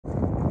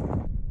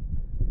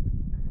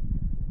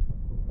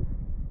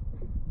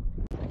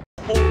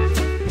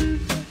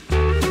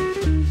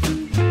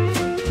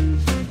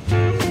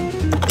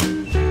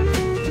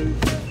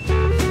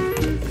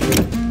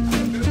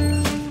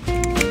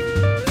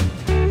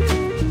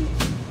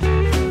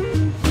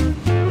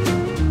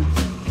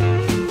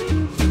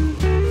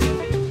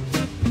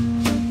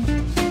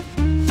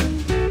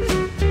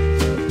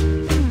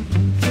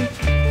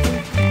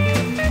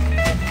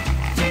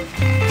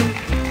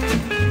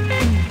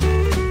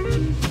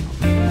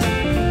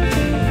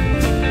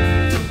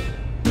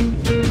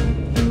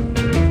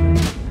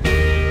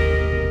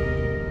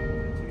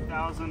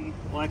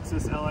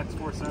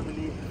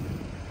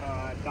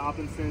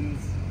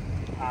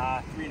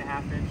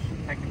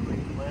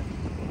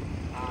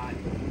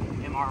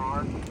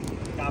RR.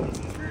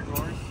 Robinson's rear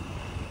doors.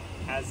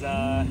 Has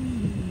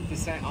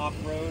descent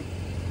off-road,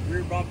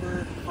 rear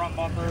bumper, front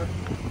bumper,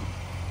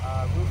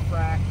 roof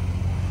rack,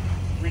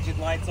 rigid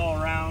lights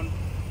all around.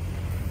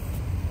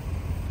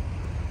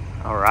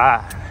 All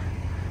right.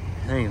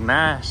 Thing's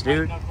nice,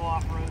 dude. Knuckle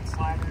off-road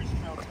sliders,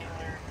 trail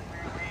trailer,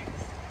 rear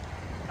legs,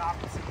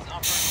 Robinson's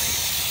upper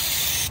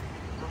legs,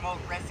 remote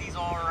resies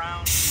all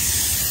around.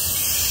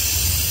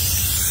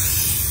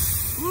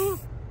 Woo!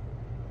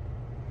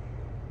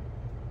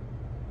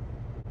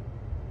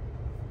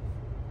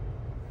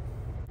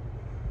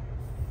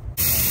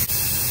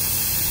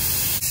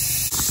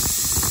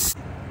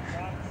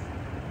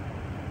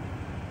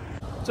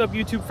 What's up,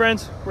 YouTube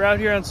friends? We're out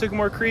here on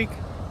Sycamore Creek.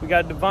 We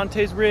got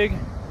Devontae's rig,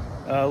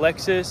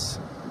 Lexus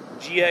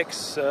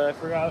GX, I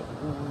forgot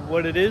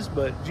what it is,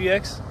 but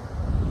GX.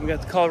 We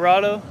got the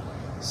Colorado,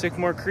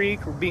 Sycamore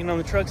Creek. We're beating on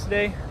the trucks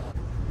today.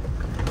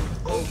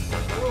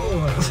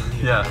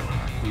 Yeah,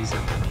 easy.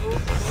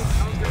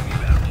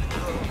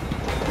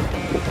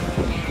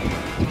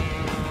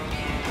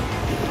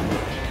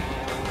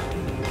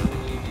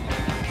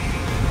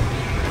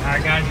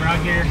 Alright guys, we're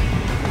out here,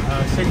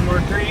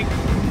 Sycamore Creek,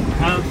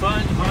 having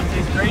fun.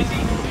 Devontae's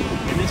crazy,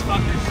 and this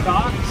fucker's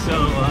stock, so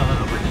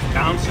we're just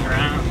bouncing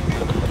around.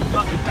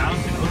 Fucking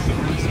bouncing, ocean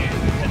room sand,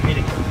 that hit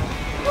it.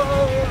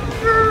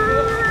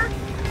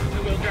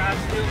 Two-wheel drive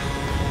still.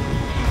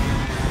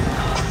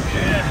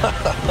 Yeah.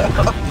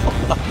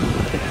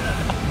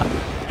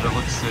 That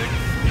looks sick.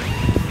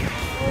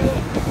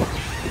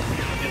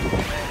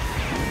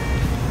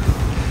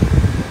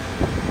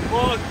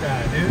 Fuck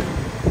that, dude.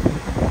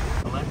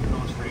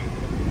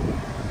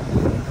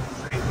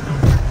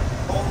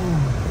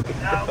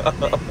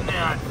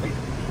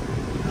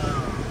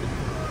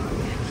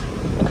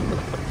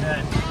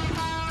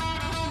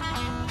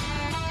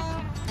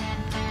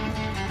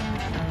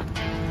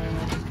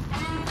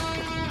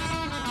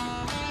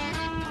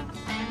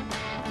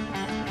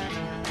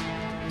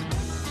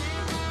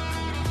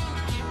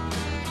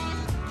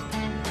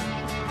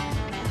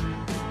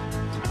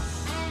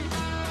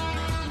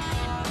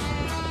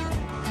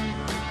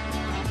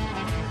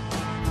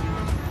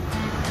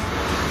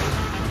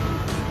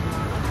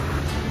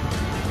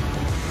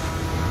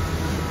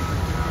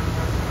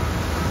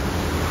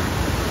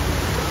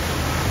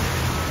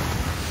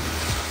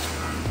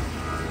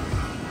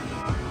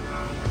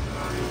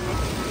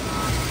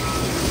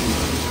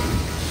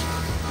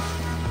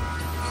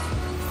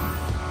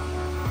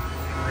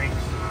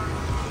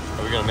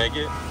 Are we gonna make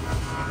it?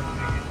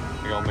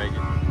 We're gonna make it.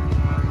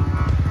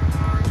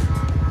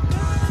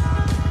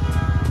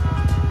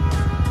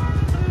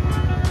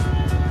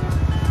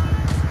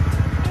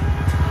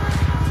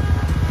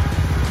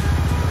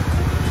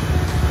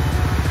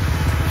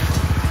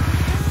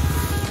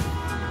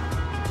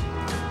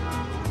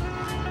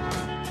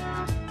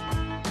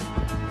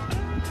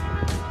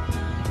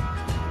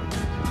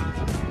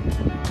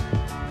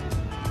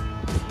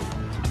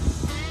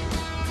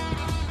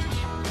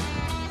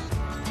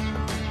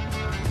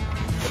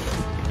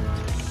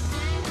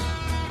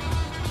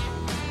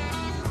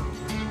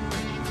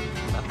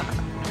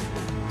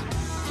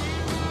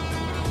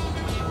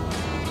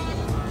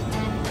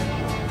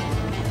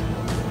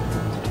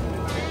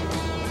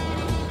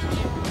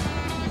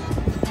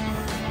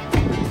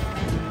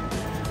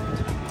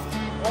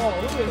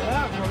 Look at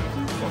that, bro.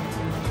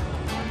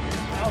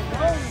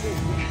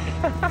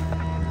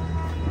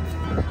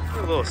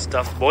 A little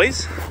stuffed,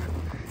 boys.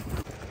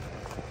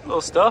 A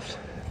little stuffed.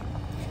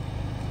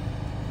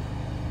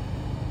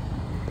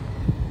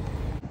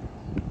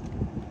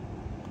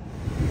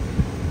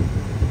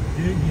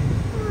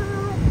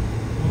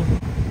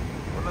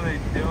 What are they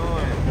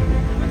doing?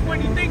 Which one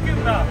are you thinking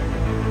about?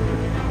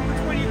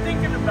 Which one are you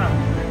thinking about?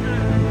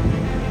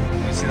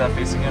 You see that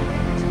facing him?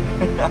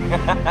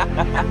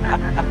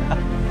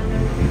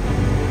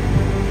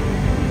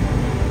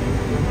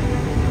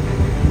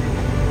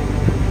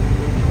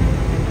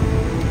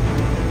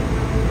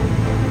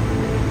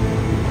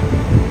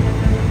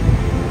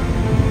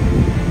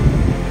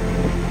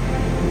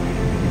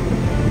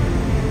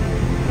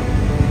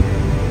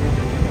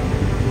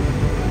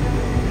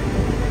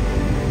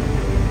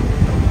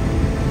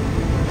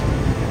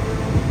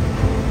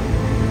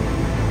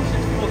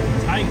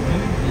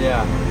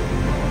 Yeah.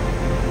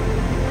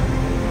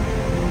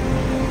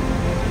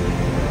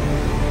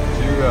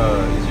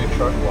 Is your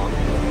truck long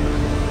enough?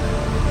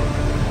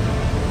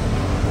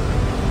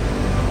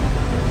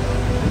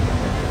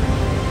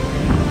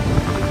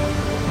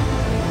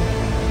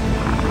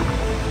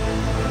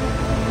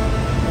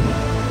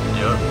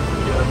 Yep.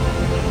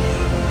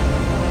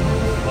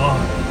 Oh,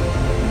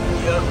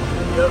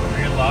 Yep.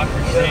 rear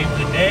locker saved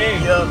the day.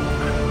 Yep.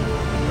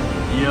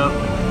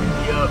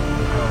 Oh,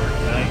 we're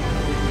tight.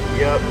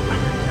 Yep. We're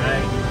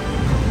tight.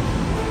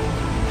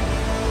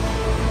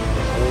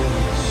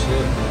 Holy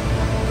shit.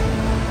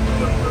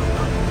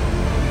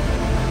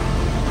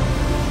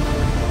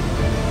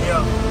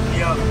 Yep.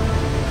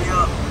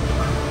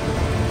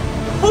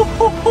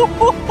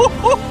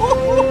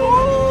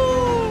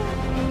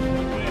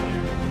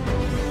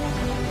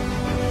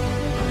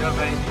 Yeah,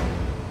 baby.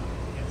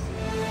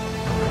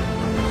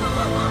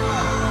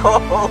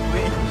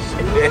 Holy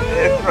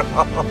shit, bro.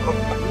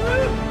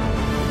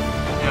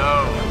 Yo.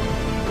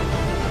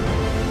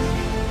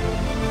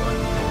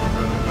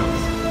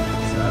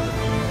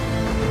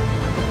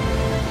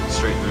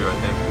 Straight through, I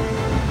think.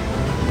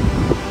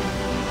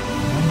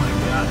 Oh my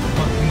god,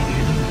 fuck me,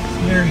 dude. It's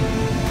scary.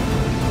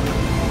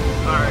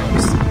 Alright, we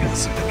still got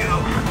some to go.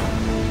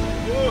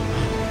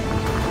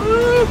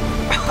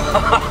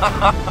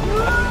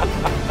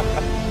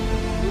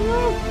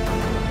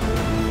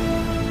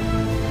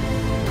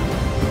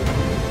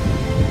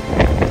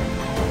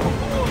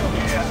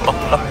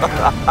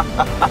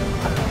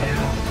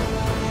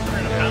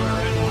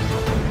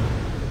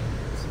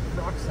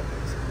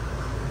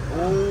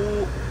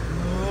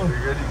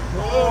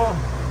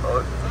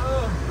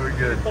 We're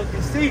good.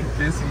 Fucking steep.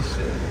 Kissy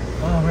shit.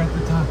 Oh, we're at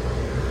the top.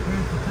 We're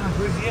at the top.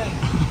 Where's he at?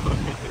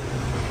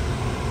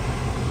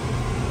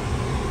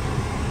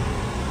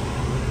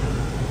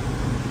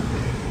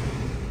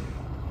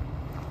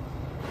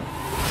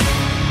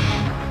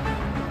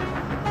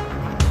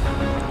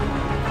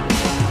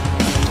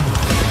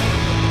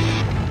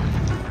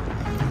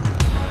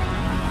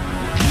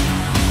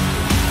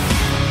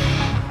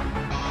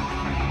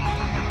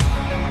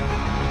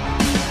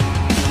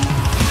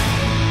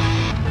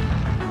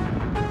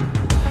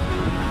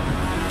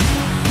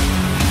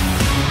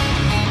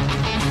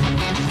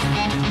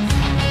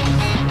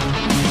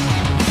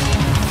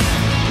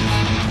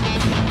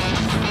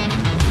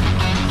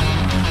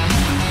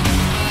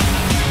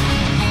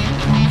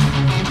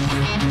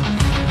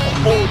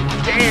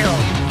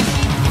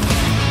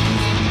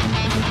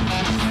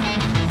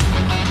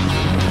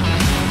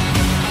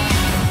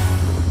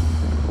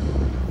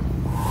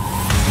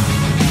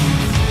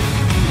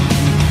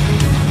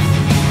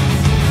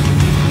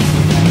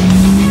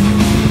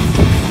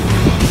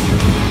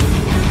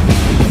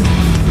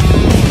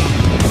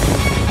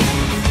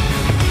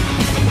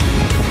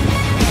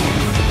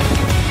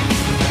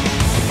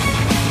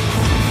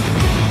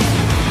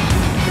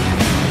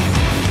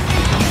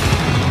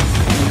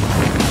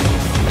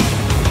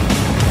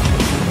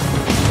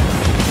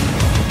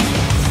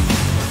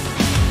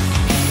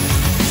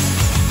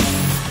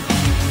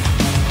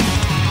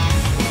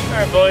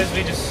 Boys,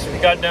 we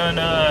got done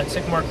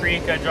Sycamore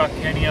Creek. I dropped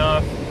Kenny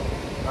off.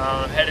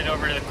 Headed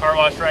over to the car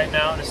wash right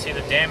now to see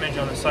the damage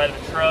on the side of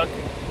the truck.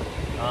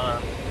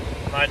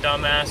 My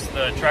dumbass,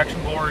 the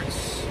traction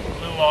boards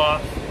blew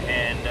off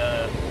and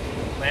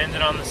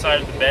landed on the side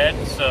of the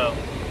bed. So,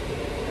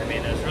 I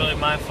mean, it was really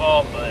my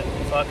fault, but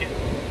fuck it.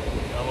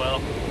 Oh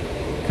well.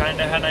 Kind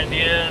of had an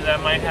idea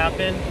that might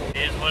happen.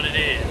 It is what it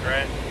is,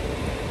 right?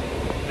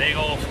 Big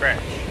old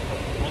scratch.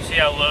 We'll see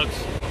how it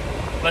looks.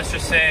 Let's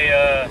just say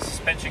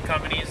suspension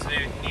companies,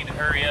 they need to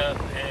hurry up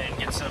and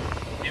get some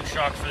new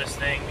shocks for this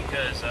thing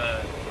because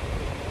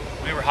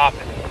we were hop,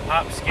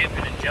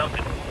 skipping, and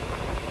jumping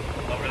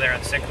over there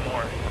on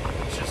Sycamore.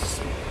 It's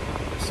just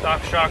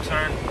stock shocks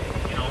aren't,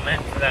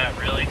 meant for that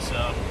really.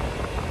 So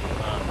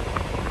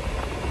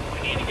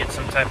we need to get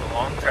some type of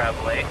long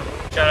travel aid.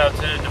 Shout out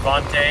to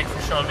Devontae for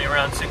showing me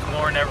around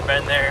Sycamore. Never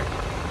been there.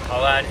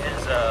 I'll add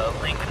his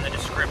link in the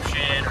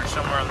description or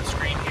somewhere on the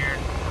screen here.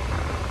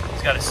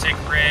 He's got a sick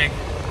rig.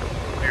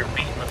 We were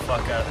beating the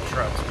fuck out of the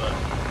trucks, but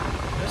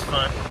it was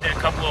fun. Did a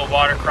couple of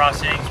water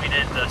crossings. We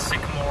did the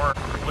Sycamore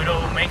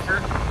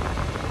Widowmaker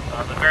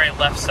on the very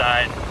left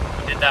side.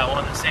 We did that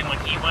one, the same one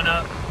he went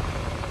up.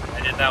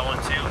 I did that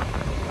one too.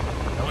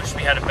 I wish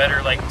we had a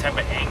better type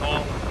of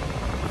angle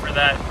for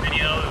that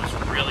video. It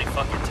was really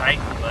fucking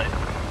tight, but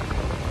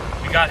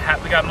we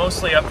got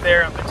mostly up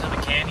there up into the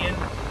canyon,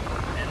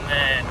 and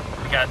then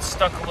we got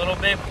stuck a little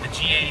bit with the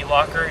G80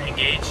 locker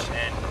engaged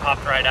and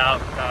popped right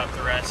out, got up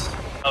the rest.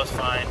 That was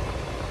fine.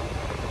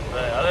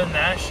 But other than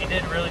that, she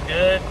did really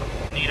good.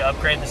 Need to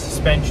upgrade the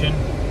suspension.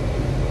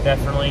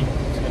 Definitely.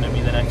 It's going to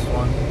be the next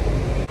one.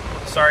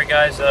 Sorry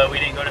guys, we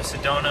didn't go to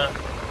Sedona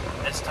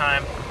this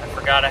time. I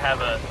forgot I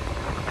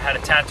had a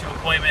tattoo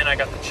appointment. I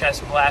got the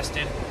chest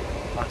blasted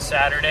on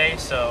Saturday,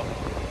 so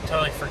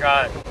totally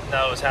forgot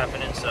that was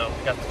happening. So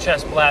we got the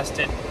chest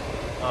blasted.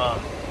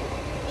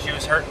 She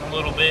was hurting a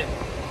little bit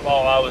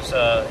while I was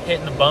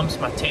hitting the bumps.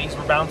 My titties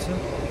were bouncing.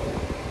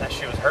 That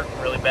shit was hurting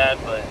really bad,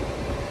 but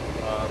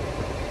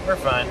we're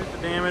fine. Here's the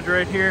damage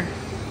right here.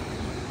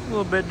 A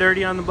little bit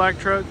dirty on the black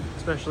truck,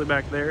 especially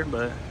back there,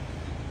 but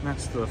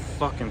that's the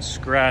fucking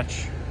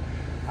scratch.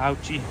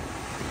 Ouchie.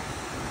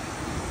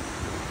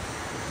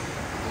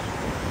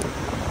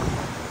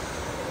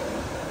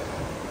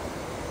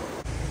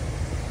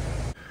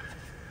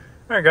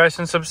 Alright guys,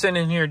 since I'm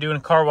sitting in here doing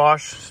a car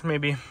wash, just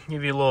maybe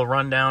give you a little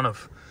rundown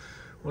of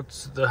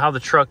how the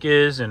truck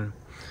is. And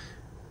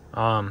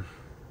the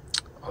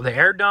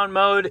air down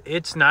mode,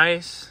 it's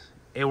nice.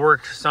 It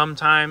works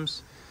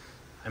sometimes.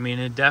 I mean,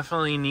 it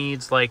definitely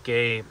needs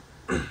a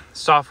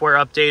software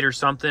update or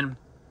something,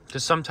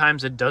 because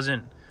sometimes it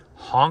doesn't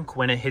honk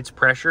when it hits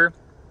pressure.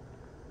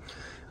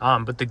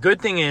 But the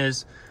good thing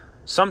is,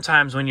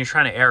 sometimes when you're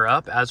trying to air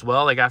up as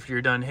well, after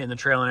you're done hitting the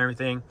trail and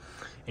everything,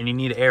 and you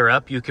need to air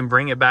up, you can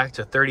bring it back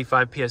to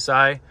 35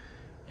 PSI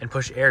and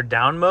push air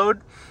down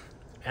mode.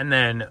 And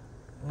then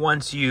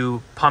once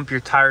you pump your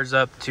tires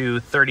up to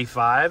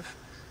 35,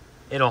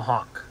 it'll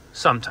honk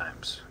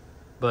sometimes.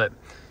 But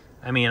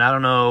I mean, I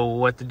don't know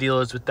what the deal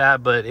is with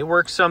that, but it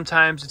works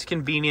sometimes. It's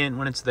convenient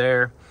when it's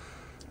there,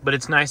 but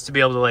it's nice to be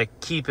able to like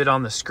keep it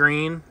on the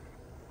screen.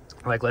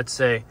 Like, let's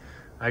say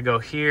I go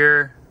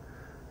here,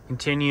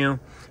 continue, and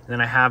then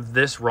I have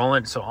this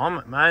rolling. So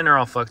mine are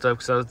all fucked up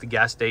because I was at the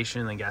gas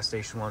station, and the gas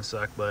station one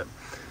sucked. But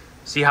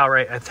see how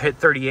I hit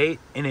 38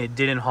 and it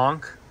didn't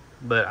honk,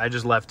 but I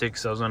just left it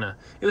because I was gonna.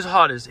 It was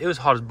hot as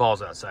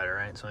balls outside, all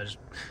right. So I just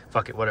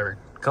fuck it, whatever.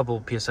 A couple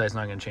of PSI is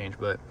not gonna change,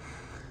 but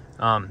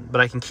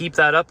I can keep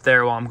that up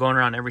there while I'm going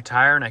around every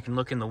tire, and I can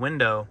look in the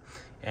window,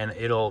 and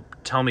it'll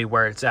tell me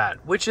where it's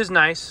at, which is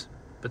nice.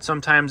 But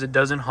sometimes it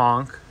doesn't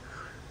honk,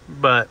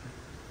 but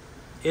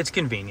it's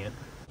convenient.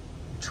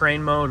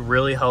 Train mode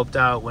really helped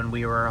out when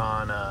we were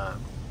on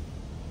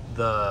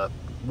the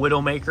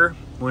Widowmaker.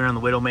 We were on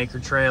the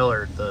Widowmaker trail,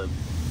 or the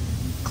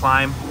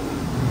climb.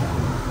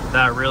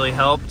 That really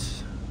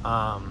helped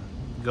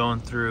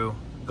going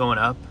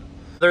up.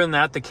 Other than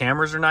that, the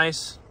cameras are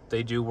nice.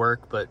 They do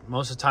work, but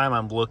most of the time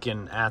I'm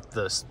looking at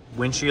the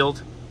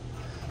windshield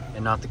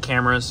and not the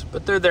cameras.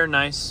 But they're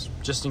nice,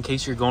 just in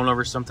case you're going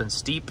over something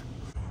steep.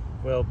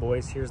 Well,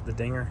 boys, here's the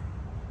dinger.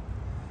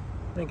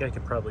 I think I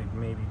could probably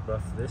maybe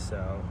buff this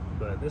out,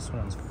 but this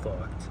one's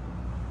fucked.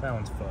 That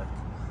one's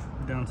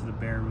fucked. Down to the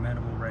bare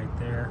metal right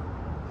there.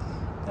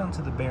 Down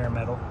to the bare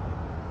metal.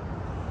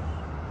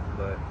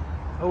 But,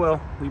 oh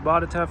well, we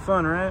bought it to have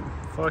fun, right?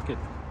 Fuck it.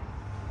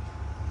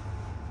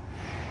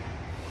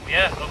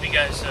 Yeah, hope you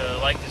guys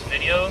like this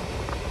video.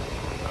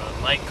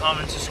 Like,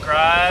 comment,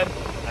 subscribe.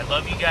 I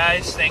love you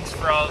guys. Thanks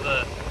for all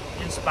the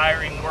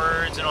inspiring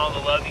words and all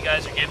the love you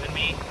guys are giving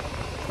me.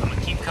 I'm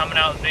gonna keep coming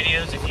out with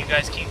videos if you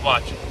guys keep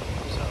watching.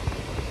 So,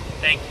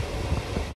 thank you.